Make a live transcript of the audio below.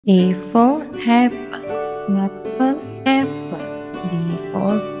A for apple, apple, apple. B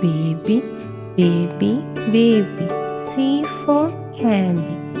for baby, baby, baby. C for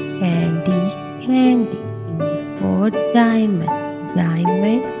candy, candy, candy. E for diamond,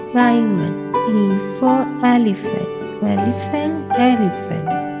 diamond, diamond. E for elephant, elephant, elephant.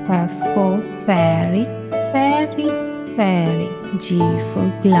 F for fairy, fairy, fairy. G for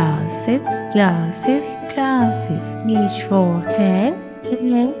glasses, glasses, glasses. H for hand,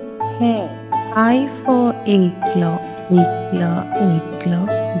 hand, hand. I for igloo, igloo, igloo.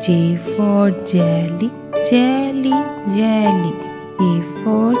 J for jelly, jelly, jelly. K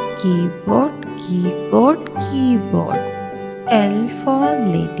for keyboard, keyboard, keyboard. L for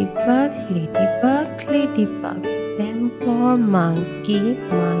ladybug, ladybug, ladybug. M for monkey,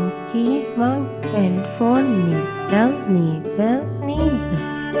 monkey, monkey. N for needle, needle, needle.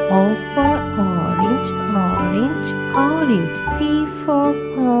 O for orange, orange, orange. P for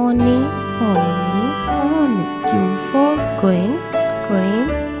pony, pony, pony. Q for queen, queen,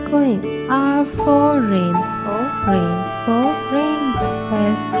 queen. R for rainbow, rainbow, rainbow.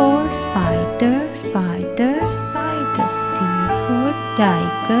 S for spider, spider, spider. T for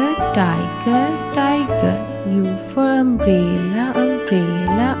tiger, tiger, tiger. U for umbrella,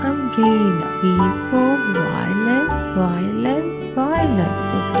 umbrella, umbrella. V for violin, violin, violin.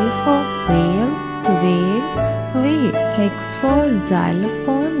 W for whale, whale, whale. X for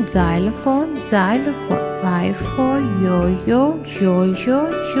xylophone, xylophone, xylophone. Y for yo-yo, yo-yo,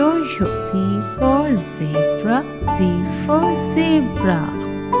 yo-yo. Z for zebra, Z for zebra.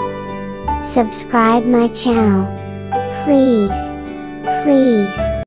 Subscribe my channel, please, please.